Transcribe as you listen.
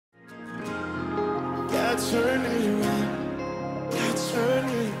turn it around. God turn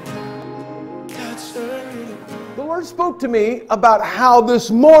it around. God turn it around. The Lord spoke to me about how this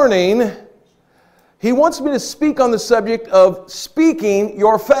morning He wants me to speak on the subject of speaking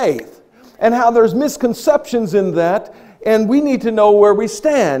your faith and how there's misconceptions in that, and we need to know where we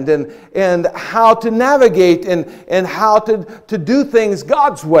stand and how to navigate and how to do things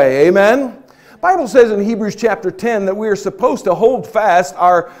God's way. Amen? The Bible says in Hebrews chapter 10 that we are supposed to hold fast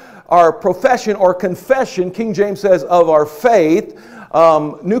our profession or confession. King James says of our faith.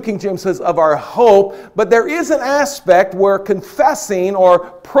 New King James says of our hope, but there is an aspect where confessing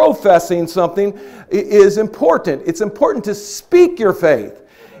or professing something is important. It's important to speak your faith.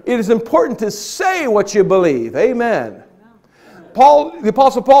 It is important to say what you believe. Amen. The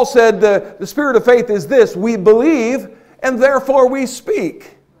Apostle Paul said the spirit of faith is this: we believe and therefore we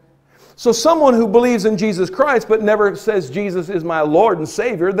speak. So someone who believes in Jesus Christ but never says Jesus is my Lord and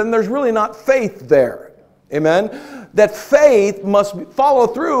Savior, then there's really not faith there. Amen. That faith must follow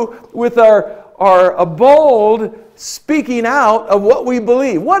through with a bold speaking out of what we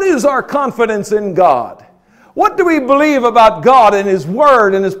believe. What is our confidence in God? What do we believe about God and His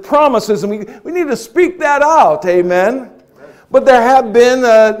Word and His promises? And we need to speak that out. Amen. But there have been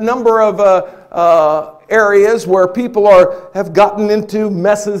a number of areas where people have gotten into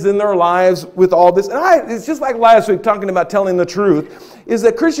messes in their lives with all this. And it's just like last week talking about telling the truth, is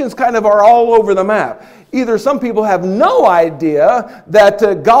that Christians kind of are all over the map. Either some people have no idea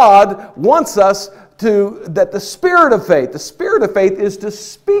that God wants us to, that the spirit of faith is to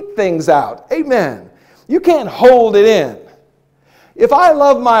speak things out. Amen. You can't hold it in. If I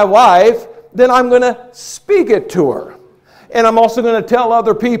love my wife, then I'm going to speak it to her. And I'm also going to tell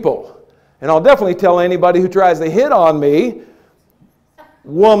other people. And I'll definitely tell anybody who tries to hit on me,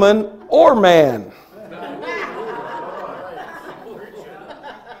 woman or man.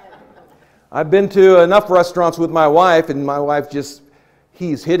 I've been to enough restaurants with my wife, and my wife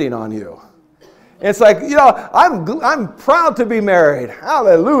he's hitting on you. And it's like, I'm proud to be married.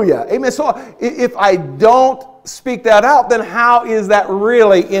 Hallelujah. Amen. So if I don't speak that out, then how is that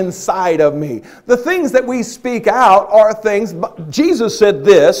really inside of me? The things that we speak out are things, Jesus said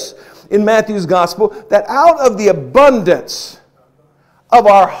this in Matthew's gospel, that out of the abundance of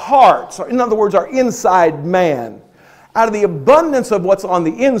our hearts, or in other words, our inside man, out of the abundance of what's on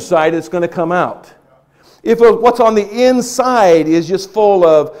the inside, it's going to come out. If what's on the inside is just full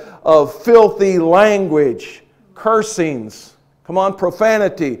of filthy language, cursings,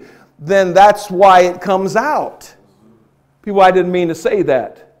 profanity, then that's why it comes out. People, I didn't mean to say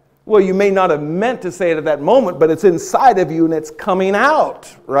that. Well, you may not have meant to say it at that moment, but it's inside of you and it's coming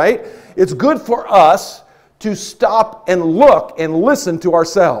out, right? It's good for us to stop and look and listen to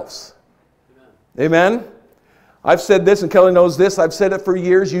ourselves. Amen? I've said this, and Kelly knows this. I've said it for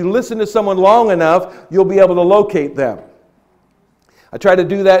years. You listen to someone long enough, you'll be able to locate them. I try to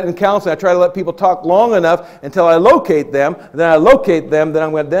do that in counseling. I try to let people talk long enough until I locate them.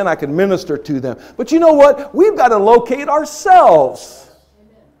 Then I can minister to them. But you know what? We've got to locate ourselves.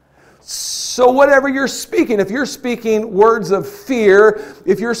 So whatever you're speaking, if you're speaking words of fear,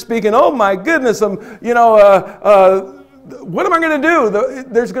 if you're speaking, oh my goodness, what am I going to do?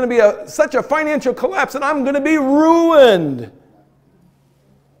 There's going to be such a financial collapse and I'm going to be ruined.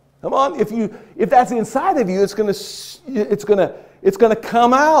 Come on, if that's inside of you, it's going to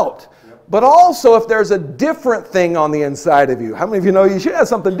come out. But also if there's a different thing on the inside of you. How many of you know you should have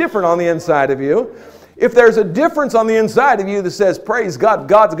something different on the inside of you? If there's a difference on the inside of you that says, praise God,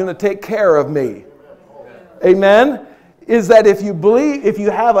 God's going to take care of me. Amen? Is that if you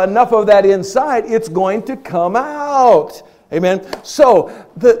have enough of that inside, it's going to come out. Amen? So,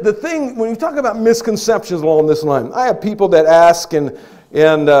 the thing, when you talk about misconceptions along this line, I have people that ask, and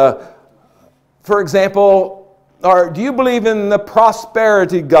for example, do you believe in the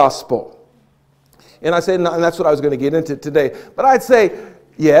prosperity gospel? And I say, no, and that's what I was going to get into today. But I'd say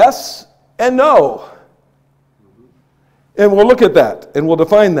yes and no. And we'll look at that, and we'll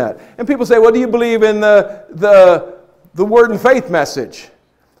define that. And people say, well, do you believe in the word and faith message?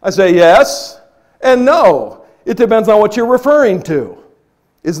 I say yes and no. It depends on what you're referring to.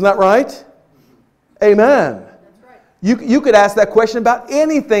 Isn't that right? Amen. That's right. You could ask that question about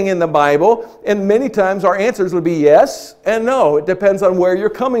anything in the Bible, and many times our answers would be yes and no. It depends on where you're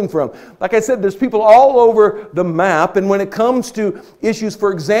coming from. Like I said, there's people all over the map, and when it comes to issues,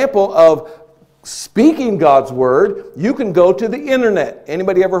 for example, of speaking God's Word, you can go to the internet.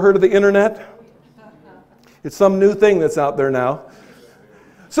 Anybody ever heard of the internet? It's some new thing that's out there now.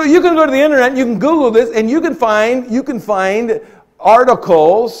 So you can go to the internet, and you can Google this, and you can find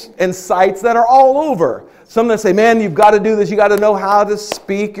articles and sites that are all over. Some that say, man, you've got to do this. You got to know how to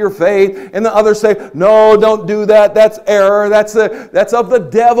speak your faith. And the others say, no, don't do that. That's error. That's of the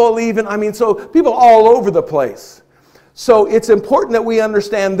devil even. I mean, so people all over the place. So it's important that we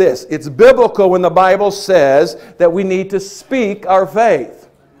understand this. It's biblical when the Bible says that we need to speak our faith.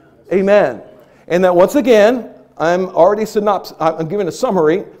 Amen. And that once again, I'm giving a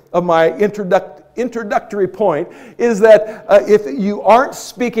summary of my introductory point, is that if you aren't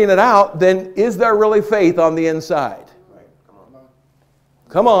speaking it out, then is there really faith on the inside?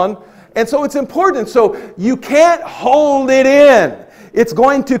 Come on. And so it's important. So you can't hold it in. It's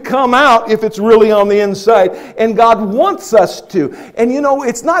going to come out if it's really on the inside. And God wants us to. And you know,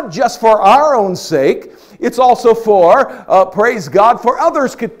 it's not just for our own sake. It's also for, praise God, for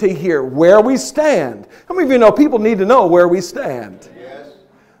others to hear where we stand. How many of you know people need to know where we stand?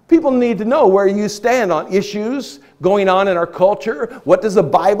 People need to know where you stand on issues going on in our culture. What does the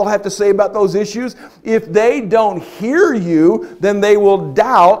Bible have to say about those issues? If they don't hear you, then they will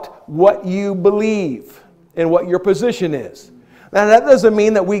doubt what you believe and what your position is. Now, that doesn't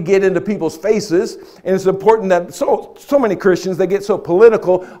mean that we get into people's faces, and it's important that so many Christians, they get so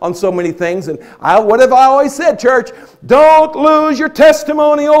political on so many things. And what have I always said, church? Don't lose your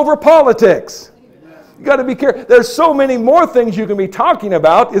testimony over politics. You got to be careful. There's so many more things you can be talking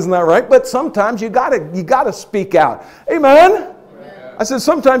about, isn't that right? But sometimes you got to speak out. Amen? I said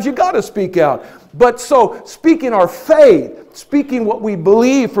sometimes you got to speak out. But so speaking our faith, speaking what we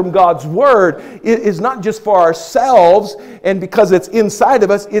believe from God's Word is not just for ourselves and because it's inside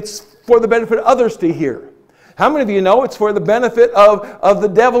of us, it's for the benefit of others to hear. How many of you know it's for the benefit of the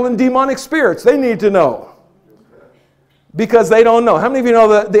devil and demonic spirits? They need to know. Because they don't know. How many of you know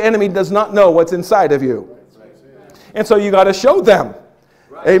that the enemy does not know what's inside of you? And so you got to show them.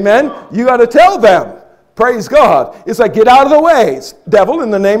 Amen? You got to tell them. Praise God. It's like, get out of the way, devil, in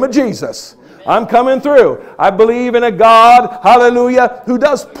the name of Jesus. I'm coming through. I believe in a God, hallelujah, who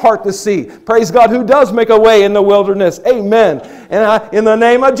does part the sea. Praise God, who does make a way in the wilderness. Amen. And in the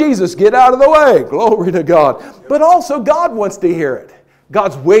name of Jesus, get out of the way. Glory to God. But also God wants to hear it.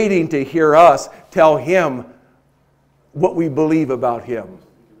 God's waiting to hear us tell Him what we believe about Him.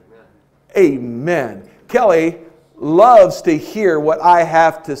 Amen. Kelly loves to hear what I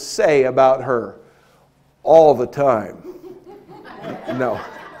have to say about her all the time. No.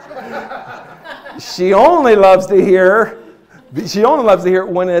 She only loves to hear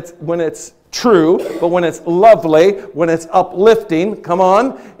when it's true, but when it's lovely, when it's uplifting, come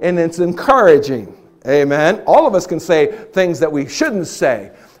on, and it's encouraging. Amen. All of us can say things that we shouldn't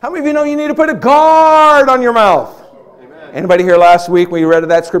say. How many of you know you need to put a guard on your mouth? Anybody here last week when you read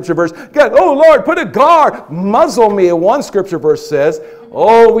that scripture verse? God, oh Lord, put a guard. Muzzle me. One scripture verse says,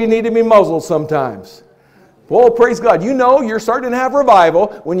 oh, we need to be muzzled sometimes. Oh, praise God. You know you're starting to have revival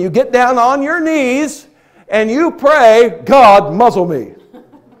when you get down on your knees and you pray, God, muzzle me.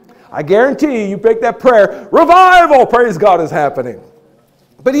 I guarantee you make that prayer, revival, praise God, is happening.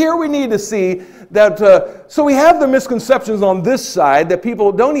 But here we need to see that, so we have the misconceptions on this side that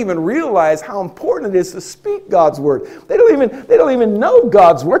people don't even realize how important it is to speak God's Word. They don't even know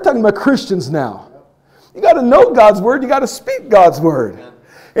God's Word. We're talking about Christians now. You got to know God's Word. You got to speak God's Word.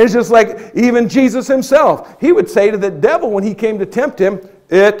 It's just like even Jesus Himself. He would say to the devil when he came to tempt Him,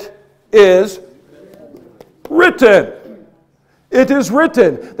 it is written. It is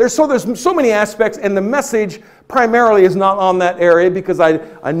written. There's so many aspects, and the message primarily is not on that area because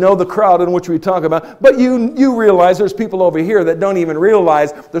I know the crowd in which we talk about. But you realize there's people over here that don't even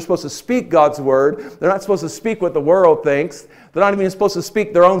realize they're supposed to speak God's Word. They're not supposed to speak what the world thinks. They're not even supposed to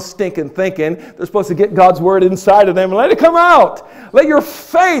speak their own stinking thinking. They're supposed to get God's Word inside of them and let it come out. Let your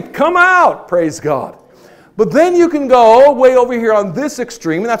faith come out. Praise God. But then you can go way over here on this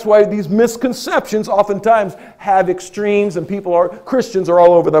extreme, and that's why these misconceptions oftentimes have extremes, and Christians are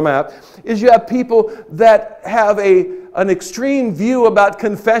all over the map, is you have people that have an extreme view about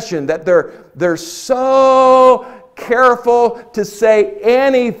confession, that they're so careful to say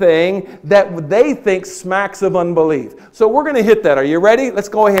anything that they think smacks of unbelief. So we're going to hit that. Are you ready? Let's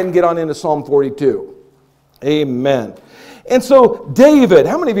go ahead and get on into Psalm 42. Amen. And so David,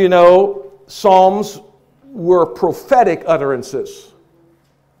 how many of you know Psalms were prophetic utterances?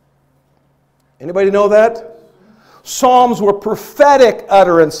 Anybody know that? Psalms were prophetic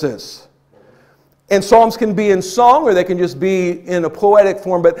utterances. And Psalms can be in song or they can just be in a poetic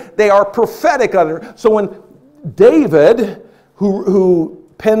form, but they are prophetic utterances. So when David, who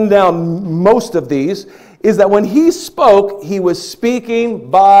penned down most of these, is that when he spoke, he was speaking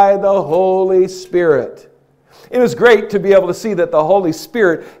by the Holy Spirit. It was great to be able to see that the Holy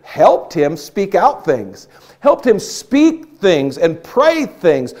Spirit helped him speak out things, helped him speak things and pray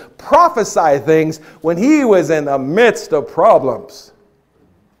things, prophesy things when he was in the midst of problems.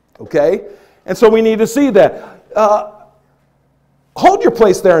 Okay? And so we need to see that. Hold your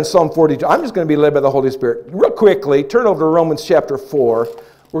place there in Psalm 42. I'm just going to be led by the Holy Spirit. Real quickly, turn over to Romans chapter 4.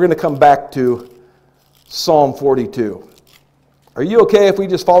 We're going to come back to Psalm 42. Are you okay if we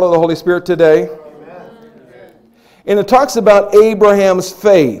just follow the Holy Spirit today? Amen. And it talks about Abraham's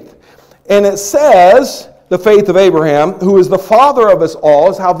faith. And it says, the faith of Abraham, who is the father of us all,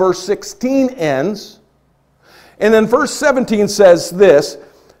 is how verse 16 ends. And then verse 17 says this,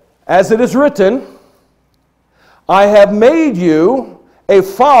 as it is written, I have made you a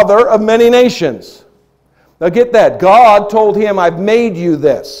father of many nations. Now get that. God told him, I've made you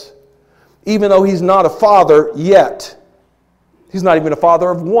this. Even though he's not a father yet. He's not even a father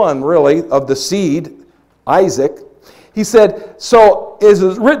of one, really, of the seed, Isaac. He said, so it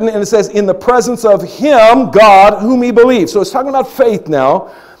is written, and it says, in the presence of him, God, whom he believes. So it's talking about faith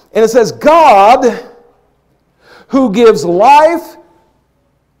now. And it says, God, who gives life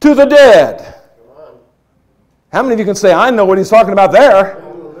to the dead. How many of you can say, I know what he's talking about there?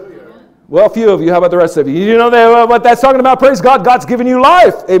 Well, a few of you. How about the rest of you? You know what that's talking about? Praise God. God's given you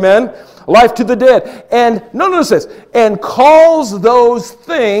life. Amen. Life to the dead. And notice this. And calls those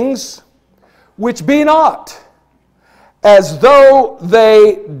things which be not, as though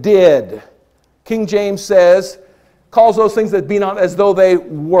they did. King James says, calls those things that be not as though they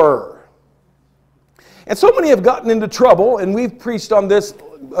were. And so many have gotten into trouble, and we've preached on this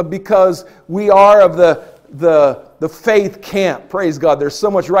because we are of the faith camp. Praise God. There's so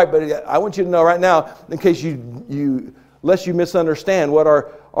much right, but I want you to know right now, in case lest you misunderstand what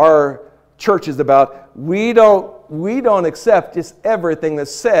our church is about, we don't accept just everything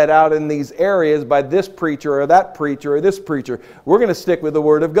that's said out in these areas by this preacher or that preacher or this preacher. We're going to stick with the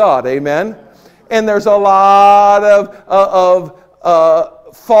Word of God. Amen? And there's a lot of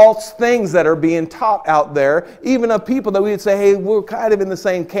false things that are being taught out there, even of people that we would say, hey, we're kind of in the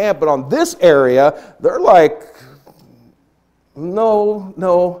same camp, but on this area, they're like,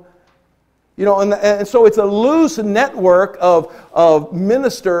 no. You know, and so it's a loose network of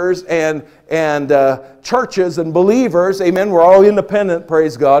ministers and churches and believers. Amen. We're all independent,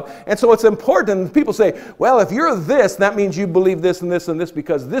 praise God. And so it's important. People say, well, if you're this, that means you believe this and this and this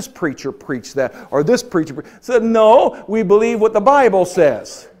because this preacher preached that or this preacher said, no, we believe what the Bible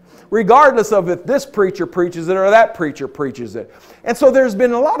says, regardless of if this preacher preaches it or that preacher preaches it. And so there's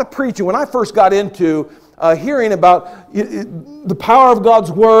been a lot of preaching. When I first got into hearing about the power of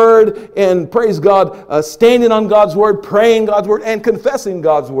God's Word and, praise God, standing on God's Word, praying God's Word, and confessing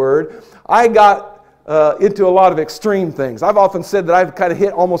God's Word, I got into a lot of extreme things. I've often said that I've kind of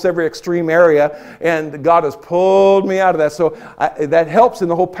hit almost every extreme area, and God has pulled me out of that. So that helps in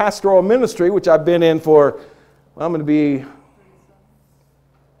the whole pastoral ministry, which I've been in for, well, I'm going to be,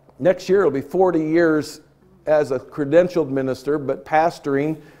 next year it'll be 40 years as a credentialed minister, but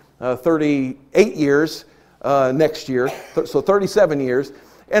pastoring 38 years next year, so 37 years.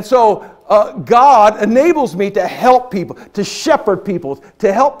 And so God enables me to help people, to shepherd people,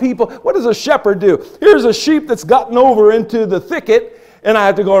 to help people. What does a shepherd do? Here's a sheep that's gotten over into the thicket, and I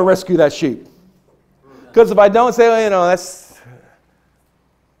have to go and rescue that sheep. Because if I don't say, well, you know, that's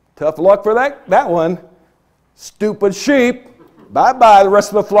tough luck for that one. Stupid sheep. Bye-bye, the rest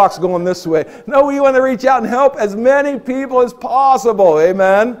of the flock's going this way. No, we want to reach out and help as many people as possible.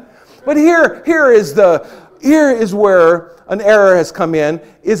 Amen. But here is where an error has come in,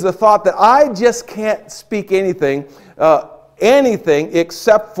 is the thought that I just can't speak anything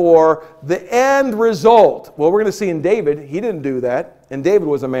except for the end result. Well, we're going to see in David, he didn't do that, and David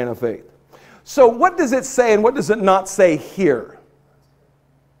was a man of faith. So what does it say and what does it not say here?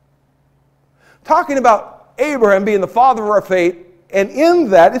 Talking about Abraham being the father of our faith, and in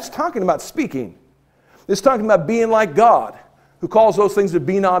that, it's talking about speaking. It's talking about being like God, who calls those things to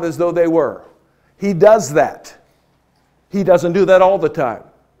be not as though they were. He does that. He doesn't do that all the time.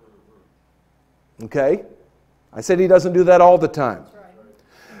 Okay? I said he doesn't do that all the time.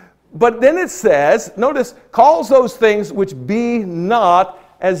 But then it says, notice, calls those things which be not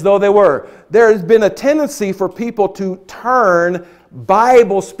as though they were. There has been a tendency for people to turn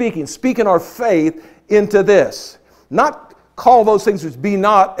Bible speaking our faith into this. Not call those things which be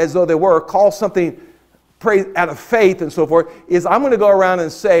not as though they were, call something out of faith and so forth, is I'm going to go around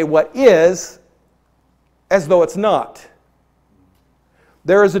and say what is as though it's not.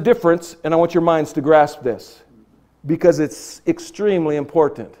 There is a difference, and I want your minds to grasp this, because it's extremely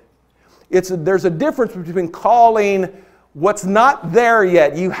important. There's a difference between calling what's not there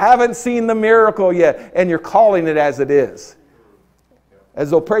yet. You haven't seen the miracle yet, and you're calling it as it is. As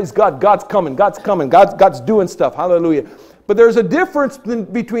though, praise God, God's coming, God's doing stuff, hallelujah. But there's a difference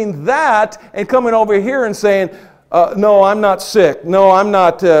between that and coming over here and saying, no, I'm not sick. No, I'm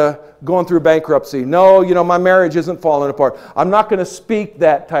not going through bankruptcy. No, my marriage isn't falling apart. I'm not going to speak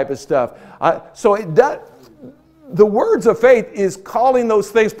that type of stuff. The words of faith is calling those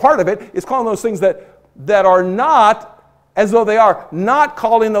things, part of it is calling those things that are not as though they are. Not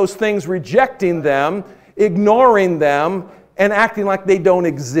calling those things, rejecting them, ignoring them, and acting like they don't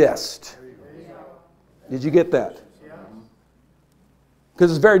exist. Did you get that? Because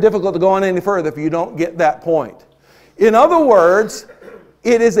it's very difficult to go on any further if you don't get that point. In other words,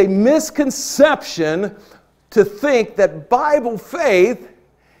 it is a misconception to think that Bible faith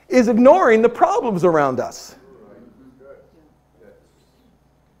is ignoring the problems around us.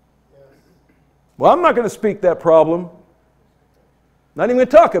 Well, I'm not going to speak that problem. Not even going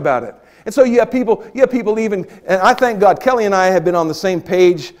to talk about it. And so you have people even, and I thank God, Kelly and I have been on the same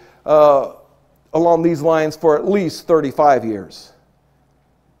page along these lines for at least 35 years.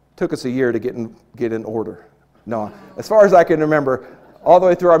 Took us a year to get in order. No, as far as I can remember, all the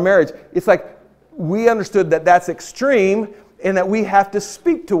way through our marriage, it's like we understood that that's extreme and that we have to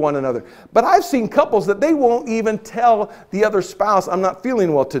speak to one another. But I've seen couples that they won't even tell the other spouse, I'm not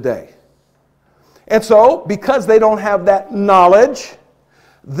feeling well today. And so, because they don't have that knowledge,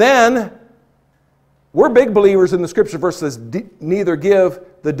 then we're big believers in the scripture verse says, neither give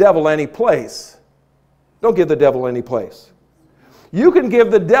the devil any place. Don't give the devil any place. You can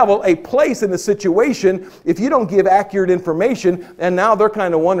give the devil a place in the situation if you don't give accurate information, and now they're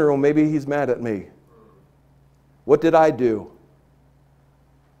kind of wondering, well, maybe he's mad at me. What did I do?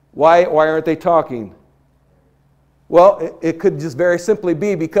 Why aren't they talking? Well, it could just very simply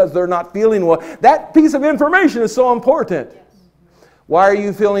be because they're not feeling well. That piece of information is so important. Why are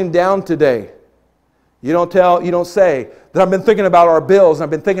you feeling down today? You don't say that I've been thinking about our bills and I've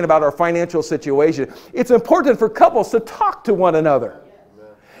been thinking about our financial situation. It's important for couples to talk to one another.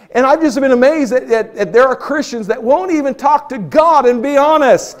 And I've just been amazed that there are Christians that won't even talk to God and be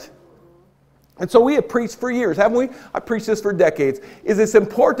honest. And so we have preached for years, haven't we? I preached this for decades. It's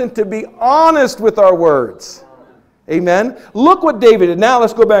important to be honest with our words. Amen. Look what David did. Now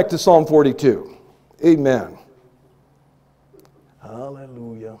let's go back to Psalm 42. Amen.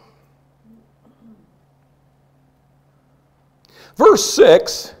 Hallelujah. Verse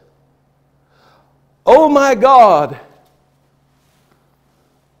 6. Oh my God,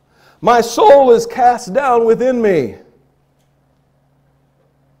 my soul is cast down within me.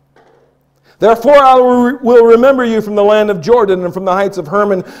 Therefore I will remember you from the land of Jordan and from the heights of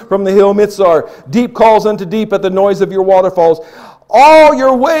Hermon, from the hill Mitzar. Deep calls unto deep at the noise of your waterfalls. All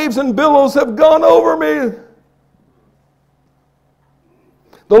your waves and billows have gone over me.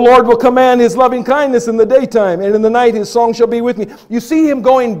 The Lord will command His loving kindness in the daytime, and in the night His song shall be with me. You see Him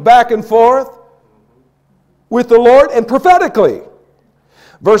going back and forth with the Lord, and prophetically.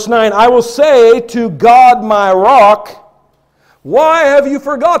 Verse 9, I will say to God my rock, why have you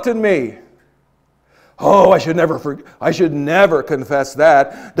forgotten me? Oh, I should never confess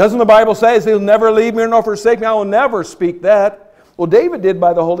that. Doesn't the Bible say He'll never leave me nor forsake me? I will never speak that. Well, David did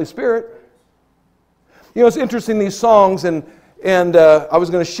by the Holy Spirit. You know, it's interesting, these songs, and I was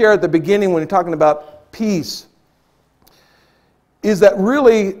going to share at the beginning when you're talking about peace, is that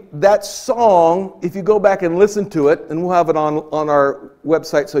really that song, if you go back and listen to it, and we'll have it on our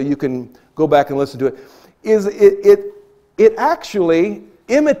website so you can go back and listen to it, it actually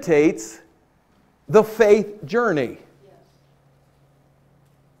imitates the faith journey.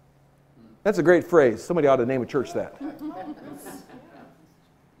 That's a great phrase. Somebody ought to name a church that.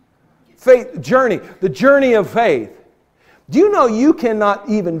 Faith journey, the journey of faith. Do you know you cannot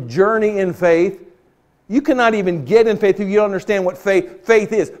even journey in faith? You cannot even get in faith if you don't understand what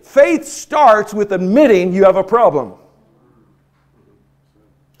faith is. Faith starts with admitting you have a problem.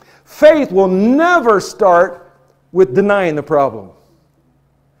 Faith will never start with denying the problem.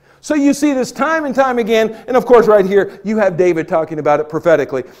 So you see this time and time again, and of course right here, you have David talking about it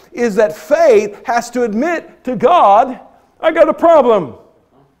prophetically, is that faith has to admit to God, I got a problem.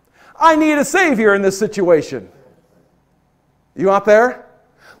 I need a Savior in this situation. You out there?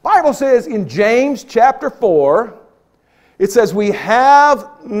 Bible says in James chapter 4, it says, we have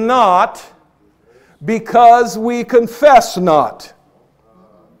not because we confess not.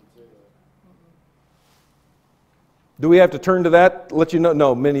 Do we have to turn to that? Let you know?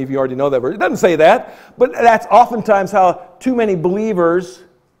 No, many of you already know that verse. It doesn't say that, but that's oftentimes how too many believers,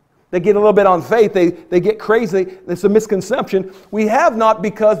 they get a little bit on faith, they get crazy. It's a misconception. We have not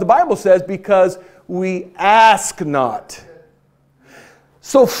because, the Bible says, because we ask not.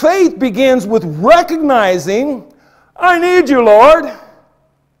 So faith begins with recognizing, I need you, Lord,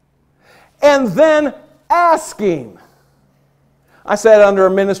 and then asking. I sat under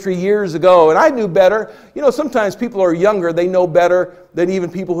a ministry years ago, and I knew better. You know, sometimes people are younger. They know better than even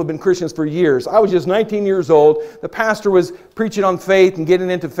people who have been Christians for years. I was just 19 years old. The pastor was preaching on faith and getting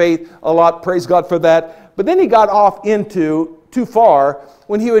into faith a lot. Praise God for that. But then he got off into too far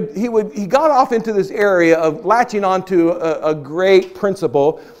when he got off into this area of latching onto a great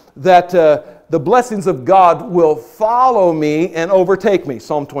principle that the blessings of God will follow me and overtake me,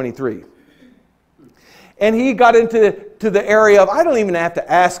 Psalm 23. And he got into the area of, I don't even have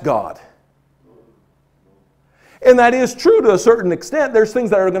to ask God. And that is true to a certain extent. There's things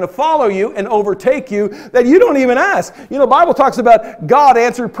that are going to follow you and overtake you that you don't even ask. You know, the Bible talks about God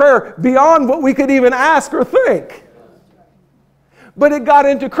answered prayer beyond what we could even ask or think. But it got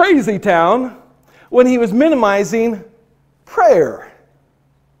into crazy town when he was minimizing prayer.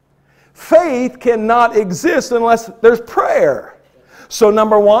 Faith cannot exist unless there's prayer. So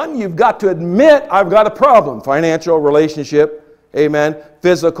number one, you've got to admit, I've got a problem. Financial, relationship, amen,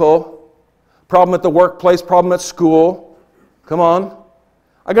 physical, problem at the workplace, problem at school. Come on.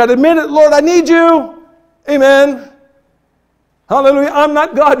 I got to admit it, Lord, I need you. Amen. Hallelujah. I'm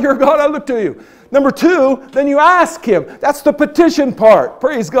not God, you're God, I look to you. Number two, then you ask Him. That's the petition part.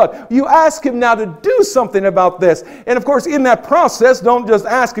 Praise God. You ask Him now to do something about this. And of course, in that process, don't just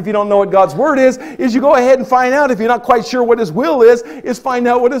ask if you don't know what God's Word is you go ahead and find out. If you're not quite sure what His will is find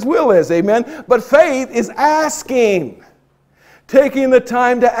out what His will is. Amen. But faith is asking. Taking the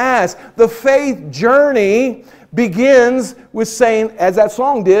time to ask. The faith journey begins with saying, as that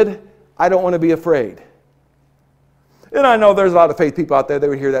song did, I don't want to be afraid. And I know there's a lot of faith people out there that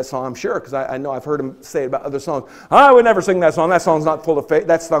would hear that song, I'm sure, because I know I've heard them say it about other songs. I would never sing that song. That song's not full of faith.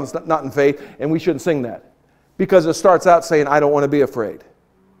 That song's not in faith, and we shouldn't sing that. Because it starts out saying, I don't want to be afraid.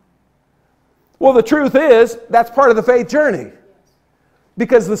 Well, the truth is, that's part of the faith journey.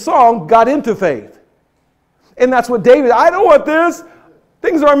 Because the song got into faith. And that's what David, I don't want this.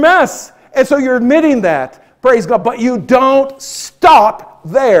 Things are a mess. And so you're admitting that. Praise God. But you don't stop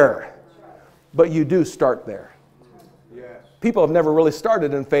there. But you do start there. People have never really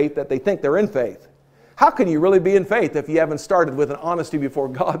started in faith that they think they're in faith. How can you really be in faith if you haven't started with an honesty before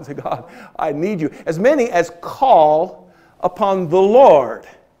God and say, God, I need you. As many as call upon the Lord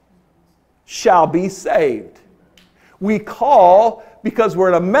shall be saved. We call because we're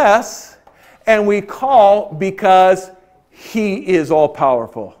in a mess, and we call because He is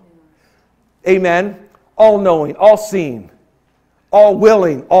all-powerful. Amen. All-knowing, all-seeing,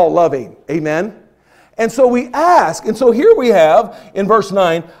 all-willing, all-loving. Amen. And so we ask, and so here we have in verse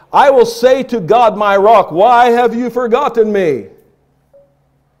 9, I will say to God my rock, why have you forgotten me?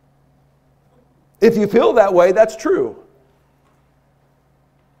 If you feel that way, that's true.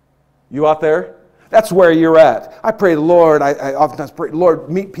 You out there? That's where you're at. I pray, Lord, I oftentimes pray,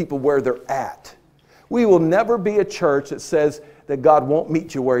 Lord, meet people where they're at. We will never be a church that says that God won't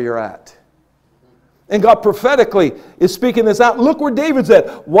meet you where you're at. And God prophetically is speaking this out. Look where David said,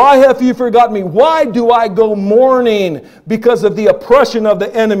 why have you forgotten me? Why do I go mourning because of the oppression of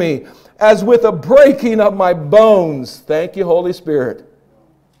the enemy, as with a breaking of my bones? Thank you, Holy Spirit.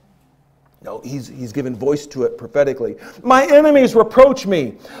 No, he's given voice to it prophetically. My enemies reproach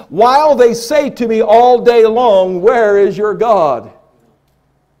me, while they say to me all day long, where is your God?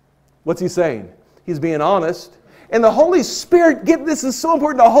 What's he saying? He's being honest. And the Holy Spirit, this is so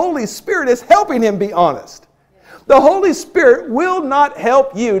important, the Holy Spirit is helping him be honest. The Holy Spirit will not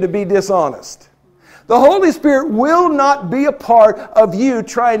help you to be dishonest. The Holy Spirit will not be a part of you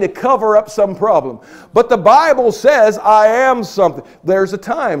trying to cover up some problem. But the Bible says, I am something. There's a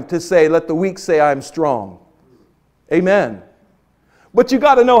time to say, let the weak say I'm strong. Amen. But you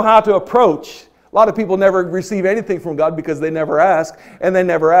got to know how to approach. A lot of people never receive anything from God because they never ask, and they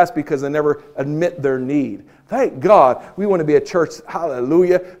never ask because they never admit their need. Thank God we want to be a church,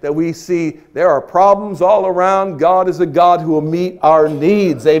 hallelujah, that we see there are problems all around. God is a God who will meet our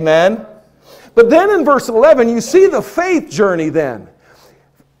needs. Amen. But then in verse 11, you see the faith journey then.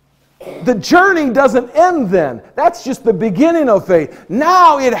 The journey doesn't end then. That's just the beginning of faith.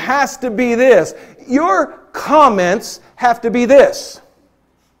 Now it has to be this. Your comments have to be this.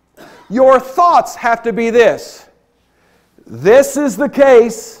 Your thoughts have to be this. This is the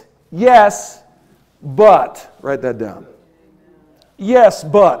case, yes, but. Write that down. Yes,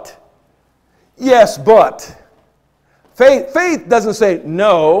 but. Yes, but. Faith doesn't say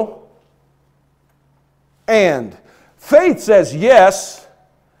no, and. Faith says yes,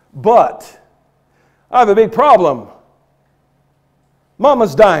 but. I have a big problem.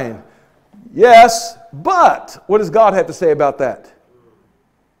 Mama's dying. Yes, but what does God have to say about that?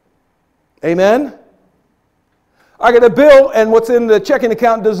 Amen? I get a bill, and what's in the checking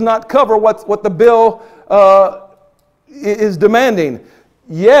account does not cover what the bill is demanding.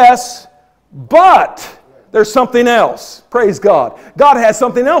 Yes, but there's something else. Praise God. God has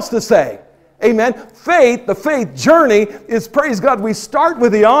something else to say. Amen. Faith, the faith journey is, praise God, we start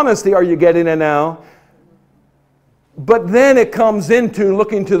with the honesty. Are you getting it now? But then it comes into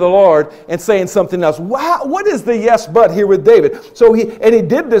looking to the Lord and saying something else. Wow, what is the yes but here with David? So he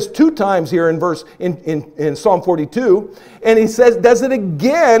did this 2 times here in Psalm 42, and he does it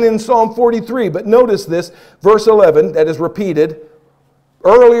again in Psalm 43. But notice this, verse 11, that is repeated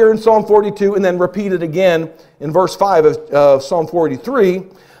earlier in Psalm 42 and then repeated again in verse 5 of Psalm 43.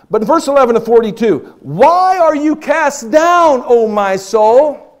 But in verse 11 of 42, why are you cast down, O my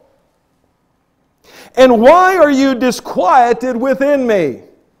soul? And why are you disquieted within me?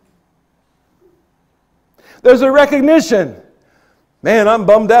 There's a recognition. Man, I'm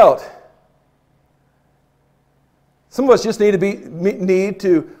bummed out. Some of us just need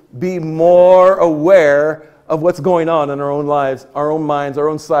to be more aware of what's going on in our own lives, our own minds, our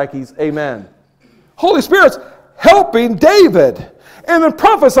own psyches. Amen. Holy Spirit's helping David. And then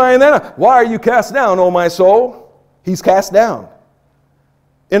prophesying that, why are you cast down, O my soul? He's cast down.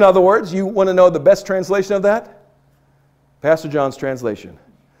 In other words, you want to know the best translation of that? Pastor John's translation.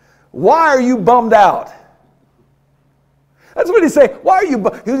 Why are you bummed out? That's what he's saying. Why are you?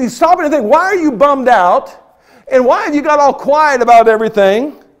 He's stopping and thinking, why are you bummed out? And why have you got all quiet about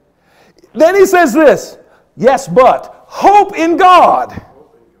everything? Then he says this, yes, but hope in God.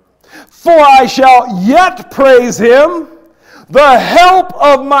 For I shall yet praise Him, the help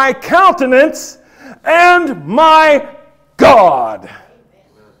of my countenance and my God.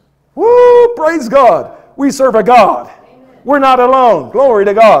 Woo, praise God. We serve a God. We're not alone. Glory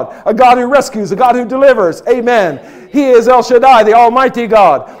to God. A God who rescues, a God who delivers. Amen. He is El Shaddai, the Almighty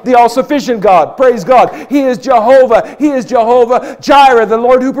God, the all-sufficient God. Praise God. He is Jehovah. He is Jehovah Jireh, the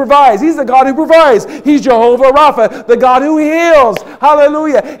Lord who provides. He's the God who provides. He's Jehovah Rapha, the God who heals.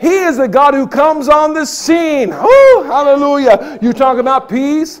 Hallelujah. He is the God who comes on the scene. Woo, hallelujah. You talk about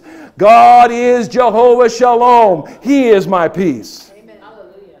peace? God is Jehovah Shalom. He is my peace.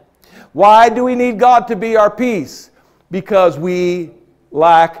 Why do we need God to be our peace? Because we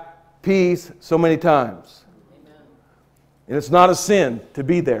lack peace so many times. Amen. And it's not a sin to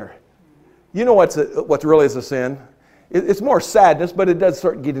be there. You know what really is a sin? It's more sadness, but it does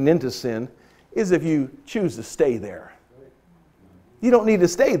start getting into sin, is if you choose to stay there. You don't need to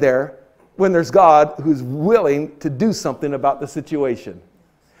stay there when there's God who's willing to do something about the situation.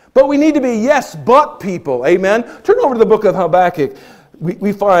 But we need to be yes, but people. Amen? Turn over to the book of Habakkuk.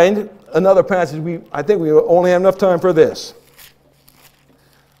 We find another passage. I think we only have enough time for this.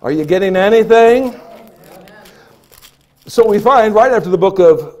 Are you getting anything? Amen. So we find right after the book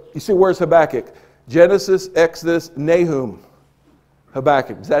of, you see, where's Habakkuk? Genesis, Exodus, Nahum.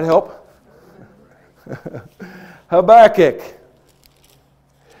 Habakkuk. Does that help? Habakkuk.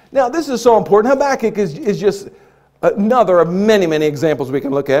 Now this is so important. Habakkuk is just another of many, many examples we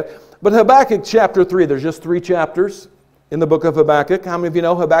can look at. But Habakkuk chapter 3, there's just 3 chapters in the book of Habakkuk. How many of you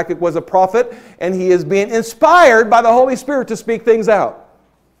know Habakkuk was a prophet and he is being inspired by the Holy Spirit to speak things out?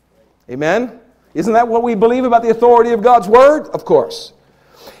 Amen? Isn't that what we believe about the authority of God's Word? Of course.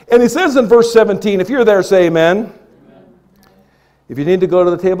 And he says in verse 17, if you're there, say amen. Amen. If you need to go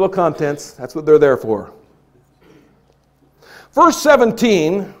to the table of contents, that's what they're there for. Verse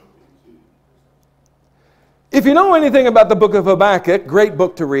 17, if you know anything about the book of Habakkuk, great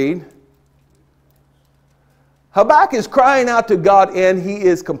book to read, Habakkuk is crying out to God and he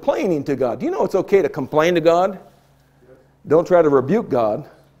is complaining to God. Do you know it's okay to complain to God? Don't try to rebuke God.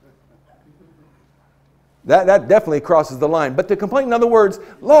 That definitely crosses the line. But to complain, in other words,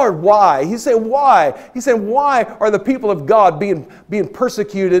 Lord, why? He said, why? He said, why are the people of God being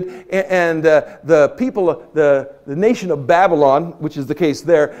persecuted and the people, the nation of Babylon, which is the case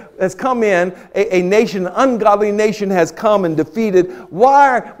there, has come in, a nation, an ungodly nation has come and defeated.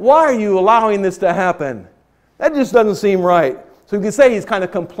 Why are you allowing this to happen? That just doesn't seem right. So you can say he's kind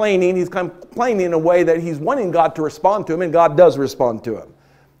of complaining. He's complaining in a way that he's wanting God to respond to him, and God does respond to him.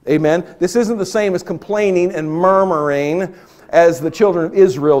 Amen. This isn't the same as complaining and murmuring as the children of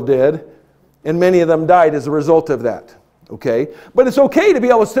Israel did, and many of them died as a result of that. Okay? But it's okay to be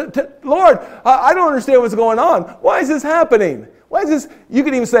able to Lord, I don't understand what's going on. Why is this happening? Why is this? You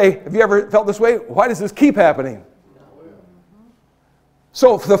can even say, have you ever felt this way? Why does this keep happening?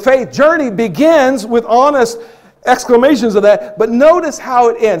 So the faith journey begins with honest exclamations of that, but notice how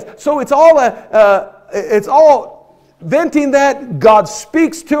it ends. So it's all venting that. God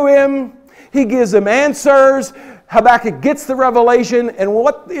speaks to him. He gives them answers. Habakkuk gets the revelation. And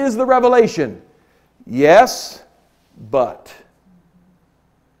what is the revelation? Yes, but.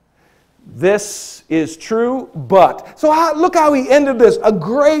 This is true, but. So look how he ended this. A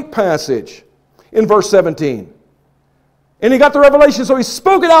great passage in verse 17. And he got the revelation, so he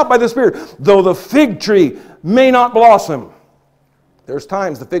spoke it out by the Spirit. Though the fig tree may not blossom. There's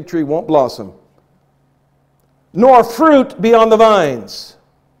times the fig tree won't blossom. Nor fruit be on the vines.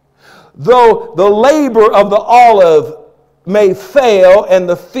 Though the labor of the olive may fail and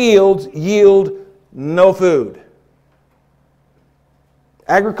the fields yield no food.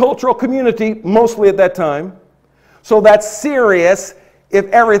 Agricultural community, mostly at that time. So that's serious if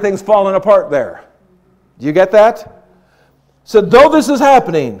everything's falling apart there. Do you get that? So though this is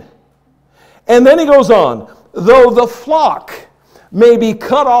happening, and then he goes on, though the flock may be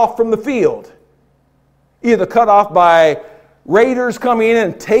cut off from the field, either cut off by raiders coming in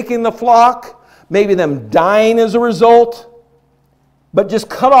and taking the flock, maybe them dying as a result, but just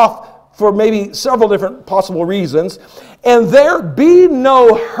cut off for maybe several different possible reasons, and there be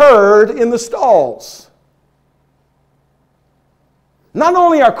no herd in the stalls. Not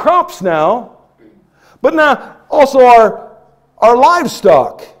only our crops now, but now also our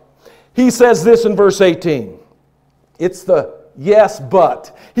livestock. He says this in verse 18. It's the yes,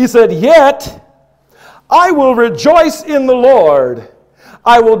 but. He said, yet I will rejoice in the Lord.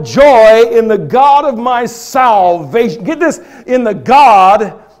 I will joy in the God of my salvation. Get this, in the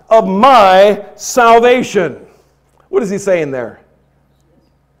God of my salvation. What is he saying there?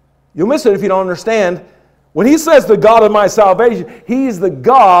 You'll miss it if you don't understand. When he says the God of my salvation, he's the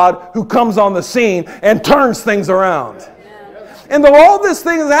God who comes on the scene and turns things around. And though all this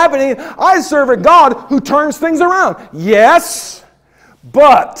thing is happening, I serve a God who turns things around. Yes,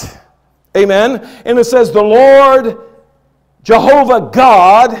 but, amen. And it says, the Lord, Jehovah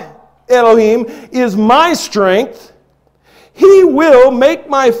God, Elohim, is my strength. He will make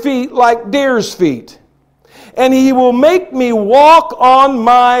my feet like deer's feet. And he will make me walk on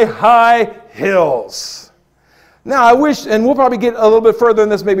my high hills. Now I wish, and we'll probably get a little bit further in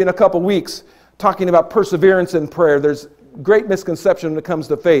this maybe in a couple weeks, talking about perseverance in prayer. There's great misconception when it comes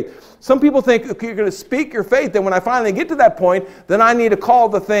to faith. Some people think, okay, you're going to speak your faith, and when I finally get to that point, then I need to call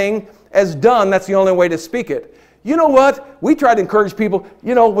the thing as done. That's the only way to speak it. You know what? We try to encourage people,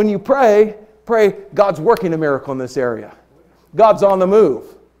 you know, when you pray, God's working a miracle in this area. God's on the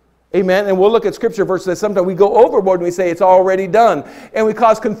move. Amen. And we'll look at scripture verses that sometimes we go overboard and we say it's already done. And we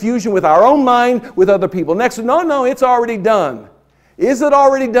cause confusion with our own mind, with other people. Next, no, it's already done. Is it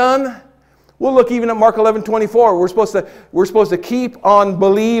already done? We'll look even at Mark 11:24. We're supposed to keep on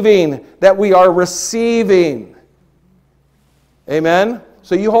believing that we are receiving. Amen.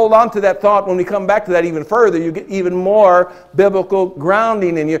 So you hold on to that thought. When we come back to that even further, you get even more biblical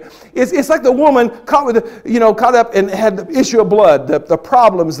grounding in you. It's like the woman caught up and had the issue of blood, the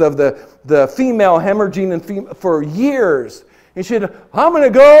problems of the female hemorrhaging for years. And she said, I'm going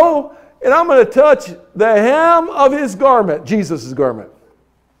to go and I'm going to touch the hem of his garment, Jesus' garment,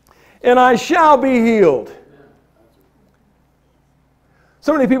 and I shall be healed.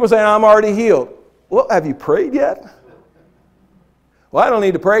 So many people say, I'm already healed. Well, have you prayed yet? Well, I don't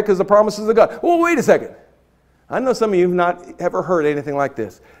need to pray because the promises of God. Well, wait a second. I know some of you have not ever heard anything like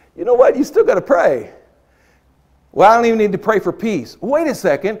this. You know what? You still got to pray. Well, I don't even need to pray for peace. Wait a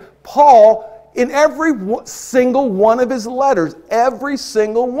second. Paul, in every single one of his letters, every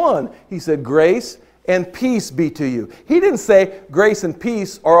single one, he said, grace and peace be to you. He didn't say grace and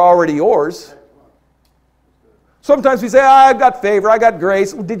peace are already yours. Sometimes we say, I've got favor, I got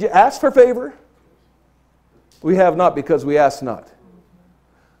grace. Did you ask for favor? We have not because we ask not.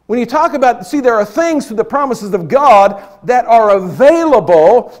 When you talk about, see, there are things through the promises of God that are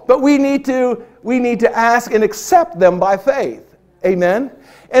available, but we need to ask and accept them by faith. Amen?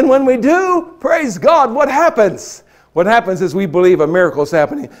 And when we do, praise God, what happens? What happens is we believe a miracle is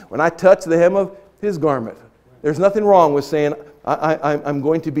happening. When I touch the hem of his garment, there's nothing wrong with saying, I'm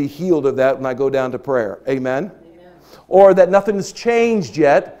going to be healed of that when I go down to prayer. Amen? Amen. Or that nothing has changed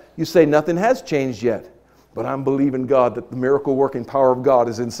yet. You say, nothing has changed yet. But I'm believing God that the miracle working power of God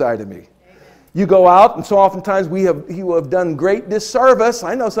is inside of me. Amen. You go out, and so oftentimes you have done great disservice.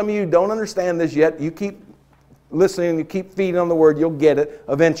 I know some of you don't understand this yet. You keep listening, you keep feeding on the word, you'll get it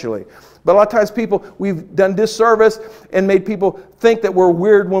eventually. But a lot of times we've done disservice and made people think that we're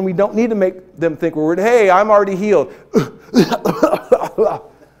weird when we don't need to make them think we're weird. Hey, I'm already healed.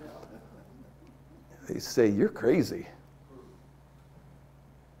 They say, you're crazy.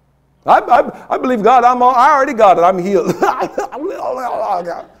 I believe God. I already got it. I'm healed.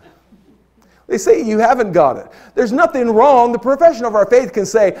 They say you haven't got it. There's nothing wrong. The profession of our faith can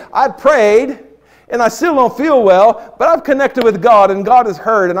say, I prayed and I still don't feel well, but I've connected with God and God has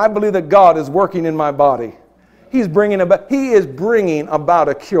heard, and I believe that God is working in my body. He is bringing about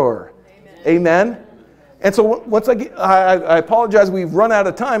a cure. Amen? And so once I apologize, we've run out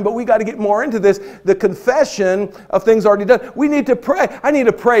of time, but we got to get more into this. The confession of things already done. We need to pray. I need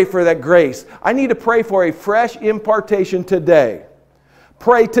to pray for that grace. I need to pray for a fresh impartation today.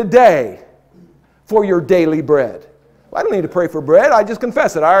 Pray today for your daily bread. I don't need to pray for bread. I just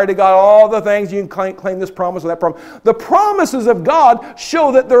confess it. I already got all the things. You can claim this promise or that promise. The promises of God show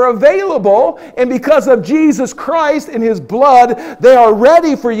that they're available, and because of Jesus Christ and His blood, they are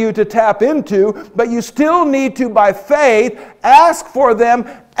ready for you to tap into, but you still need to, by faith, ask for them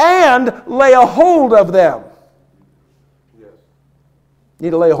and lay a hold of them. Yes. You need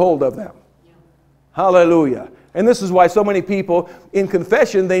to lay a hold of them. Yeah. Hallelujah. And this is why so many people in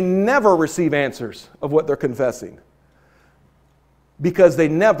confession, they never receive answers of what they're confessing. Because they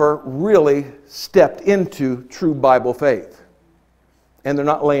never really stepped into true Bible faith. And they're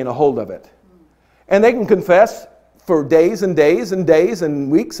not laying a hold of it. And they can confess for days and days and days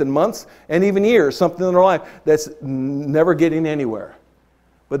and weeks and months and even years, something in their life that's never getting anywhere.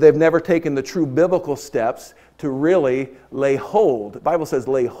 But they've never taken the true biblical steps to really lay hold. The Bible says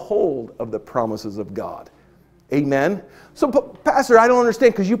lay hold of the promises of God. Amen. So, Pastor, I don't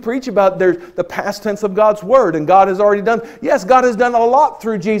understand, because you preach about the past tense of God's Word, and God has already done. Yes, God has done a lot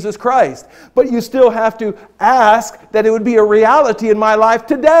through Jesus Christ, but you still have to ask that it would be a reality in my life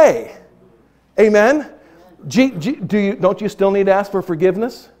today. Amen. Don't you still need to ask for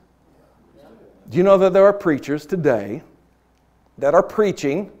forgiveness? Do you know that there are preachers today that are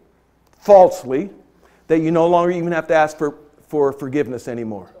preaching falsely that you no longer even have to ask for forgiveness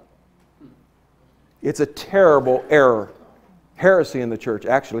anymore? It's a terrible error, heresy in the church,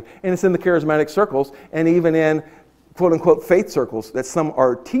 actually. And it's in the charismatic circles and even in quote-unquote faith circles that some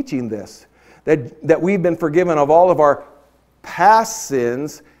are teaching this. That we've been forgiven of all of our past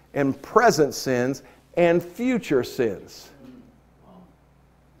sins and present sins and future sins.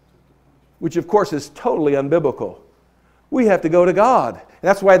 Which, of course, is totally unbiblical. We have to go to God. And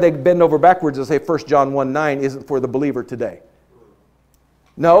that's why they bend over backwards and say 1 John 1:9 isn't for the believer today.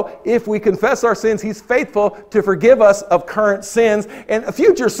 No, if we confess our sins, He's faithful to forgive us of current sins and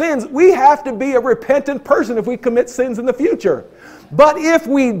future sins. We have to be a repentant person if we commit sins in the future. But if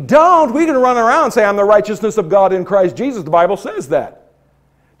we don't, we can run around and say, I'm the righteousness of God in Christ Jesus. The Bible says that.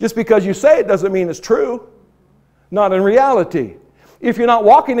 Just because you say it doesn't mean it's true. Not in reality. If you're not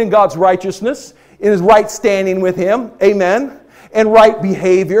walking in God's righteousness, in His right standing with Him, amen, and right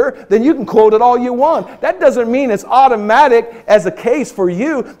behavior, then you can quote it all you want. That doesn't mean it's automatic as a case for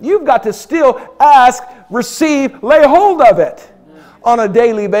you. You've got to still ask, receive, lay hold of it on a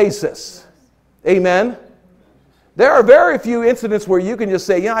daily basis. Amen? There are very few incidents where you can just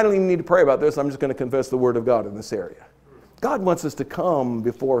say, I don't even need to pray about this. I'm just going to confess the Word of God in this area. God wants us to come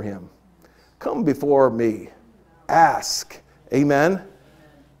before Him. Come before me. Ask. Amen?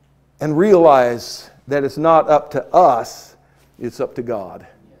 And realize that it's not up to us. It's up to God.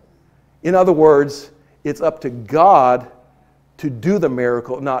 In other words, it's up to God to do the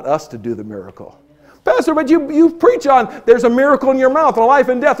miracle, not us to do the miracle. Pastor, but you preach on there's a miracle in your mouth, and life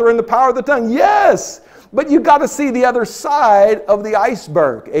and death are in the power of the tongue. Yes, but you've got to see the other side of the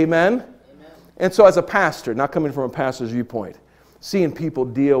iceberg. Amen? And so as a pastor, not coming from a pastor's viewpoint, seeing people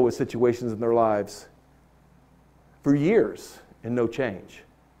deal with situations in their lives for years and no change.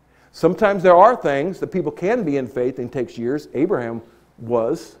 Sometimes there are things that people can be in faith and it takes years. Abraham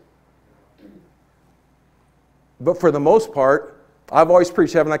was. But for the most part, I've always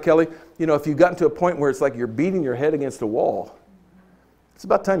preached, haven't I, Kelly? If you've gotten to a point where it's like you're beating your head against a wall, it's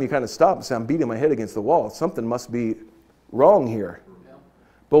about time you kind of stop and say, I'm beating my head against the wall. Something must be wrong here.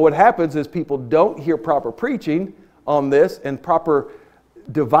 But what happens is people don't hear proper preaching on this and proper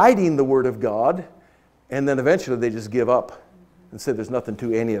dividing the Word of God, and then eventually they just give up and say there's nothing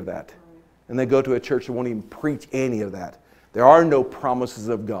to any of that. And they go to a church that won't even preach any of that. There are no promises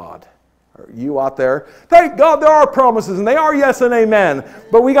of God. Are you out there? Thank God there are promises, and they are yes and amen.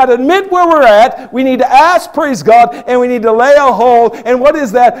 But we got to admit where we're at. We need to ask, praise God, and we need to lay a hold. And what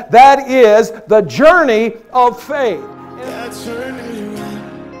is that? That is the journey of faith. That journey